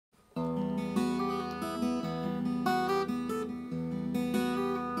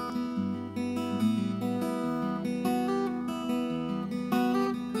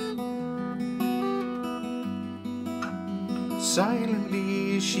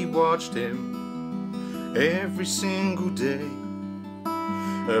Silently she watched him every single day,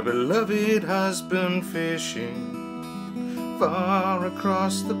 her beloved husband fishing far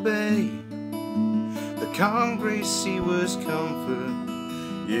across the bay. The calm grey sea was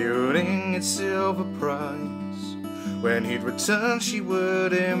comfort, yielding its silver price. When he'd return she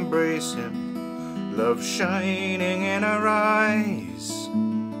would embrace him, love shining in her eyes.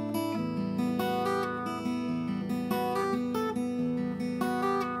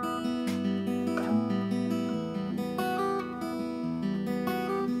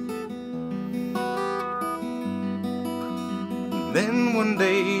 Then one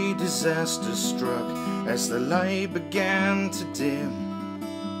day disaster struck as the light began to dim.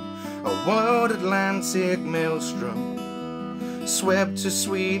 A wild Atlantic maelstrom swept her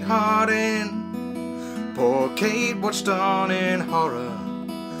sweetheart in. Poor Kate watched on in horror,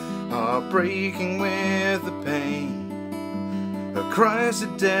 heartbreaking with the pain. Her cries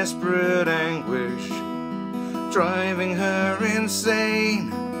of desperate anguish driving her insane.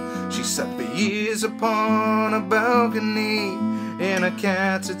 She sat for years upon a balcony in a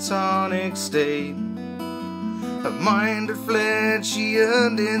catatonic state. Her mind had fled, she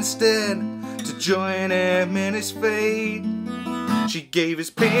yearned instead to join him in his fate. She gave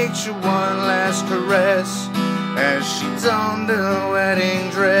his picture one last caress as she donned her wedding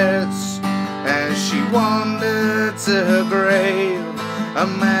dress. As she wandered to her grave, a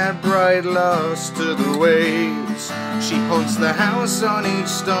mad bride lost to the waves. She haunts the house on each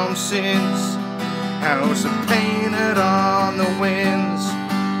storm since, house of painted on the winds.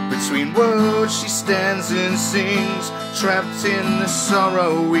 Between worlds she stands and sings, trapped in the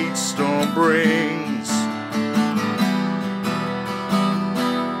sorrow each storm brings.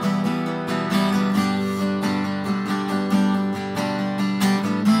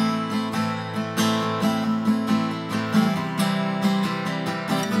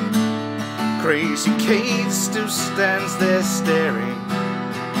 Crazy Kate still stands there staring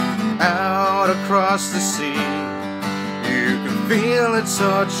out across the sea. You can feel a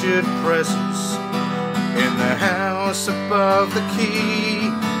tortured presence in the house above the quay.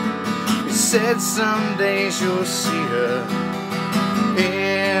 It said some days you'll see her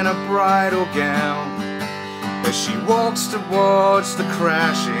in a bridal gown as she walks towards the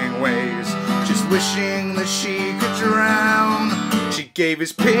crashing waves, just wishing that she could drown. She gave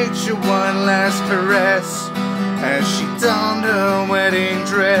his picture one last caress as she donned her wedding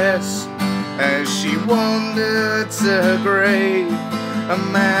dress. As she wandered to her grave, a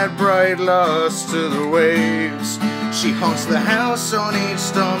mad bride lost to the waves. She haunts the house on each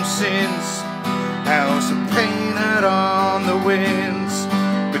storm since, house of painted on the winds.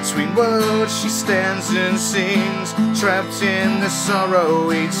 Between worlds she stands and sings, trapped in the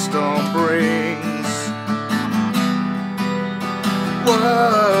sorrow each storm brings. Whoa,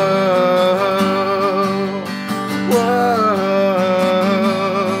 whoa,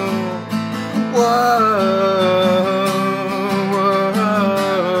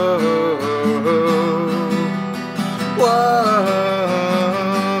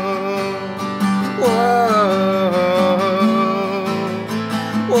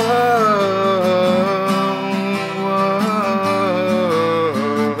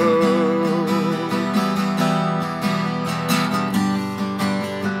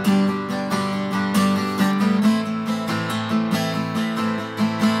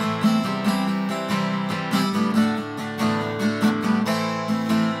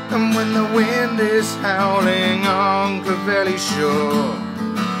 And when the wind is howling on Clovelly shore,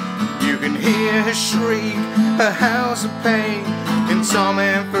 you can hear her shriek, her house of pain, in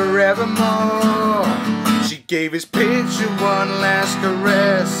torment forevermore. She gave his picture one last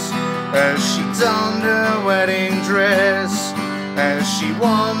caress as she donned her wedding dress. As she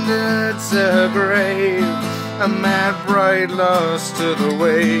wandered to her grave, a mad bride lost to the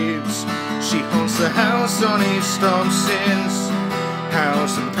waves. She haunts the house on each storm since,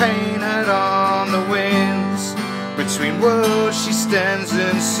 house of painted on the winds. Between worlds she stands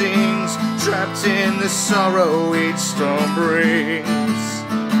and sings, trapped in the sorrow each storm brings.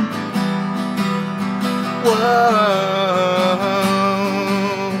 Whoa.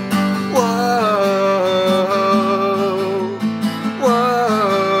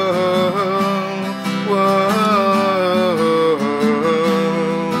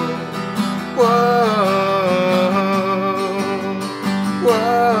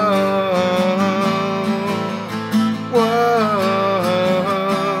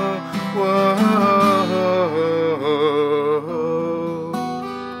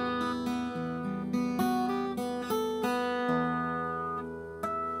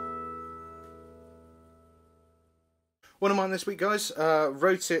 one this week, guys.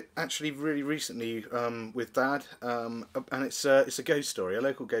 Wrote it actually really recently with Dad, and it's a ghost story, a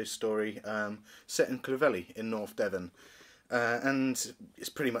local ghost story set in Clovelly in North Devon, and it's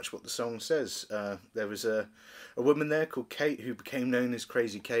pretty much what the song says. There was a woman there called Kate who became known as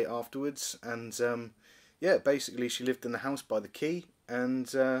Crazy Kate afterwards, and yeah, basically she lived in the house by the quay,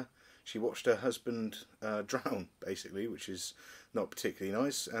 and she watched her husband drown, basically, which is not particularly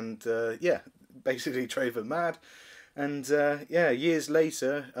nice, and yeah, basically drove her mad. And yeah, years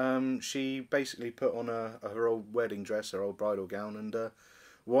later, she basically put on her old wedding dress, her old bridal gown, and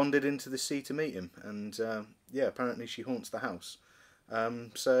wandered into the sea to meet him. And yeah, apparently she haunts the house.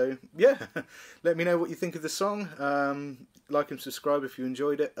 So yeah, let me know what you think of the song. Like and subscribe if you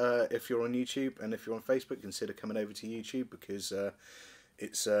enjoyed it. If you're on YouTube, and if you're on Facebook, consider coming over to YouTube, because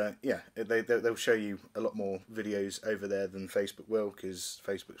it's yeah, they'll show you a lot more videos over there than Facebook will, because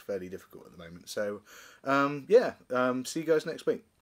Facebook's fairly difficult at the moment. So yeah, see you guys next week.